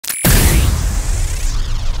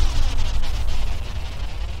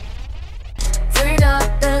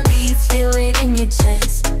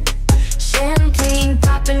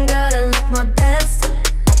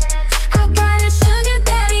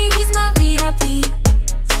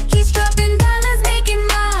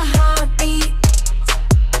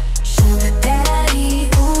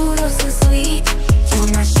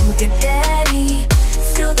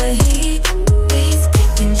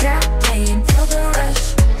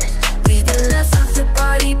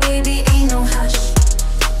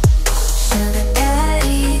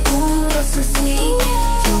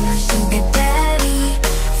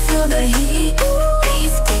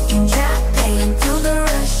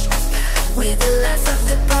the life of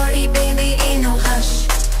the party, baby, ain't no hush.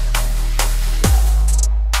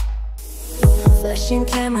 Flashing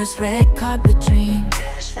cameras, red carpet dreams.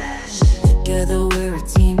 Together we're a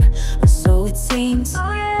team, or so it seems.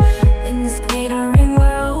 In this glittering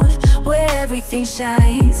world where everything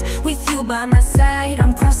shines, with you by my side,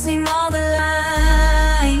 I'm crossing all the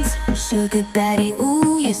lines. Sugar daddy,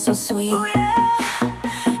 ooh, you're so sweet.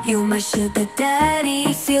 You're my sugar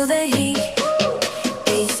daddy, feel the heat.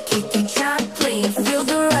 Bass kicking, drop playing, feel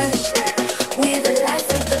the rush. We're the life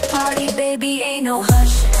of the party, baby, ain't no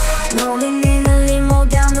hush. Rolling in a limo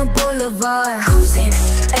down the boulevard, cruising.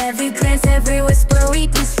 Every glance, every whisper we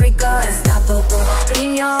disregard. Unstoppable,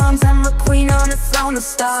 in your arms, I'm a queen on a throne of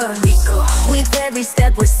stars. We go. With every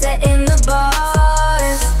step we're setting the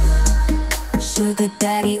bars. Sugar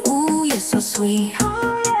daddy, ooh, you're so sweet.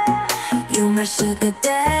 You're my sugar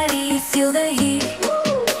daddy, feel the heat.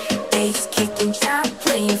 Bass kicking, drop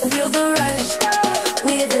playing, feel the rush.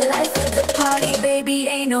 We're the life of the party, baby,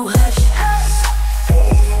 ain't no hush.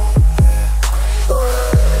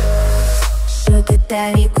 Sugar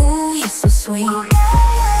daddy, ooh, you're so sweet.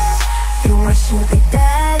 You're my sugar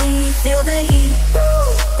daddy, feel the heat.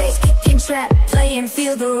 Bass kicking, trap playing,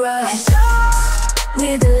 feel the rush.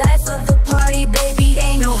 We're the life of the party, baby,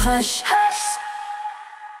 ain't no hush.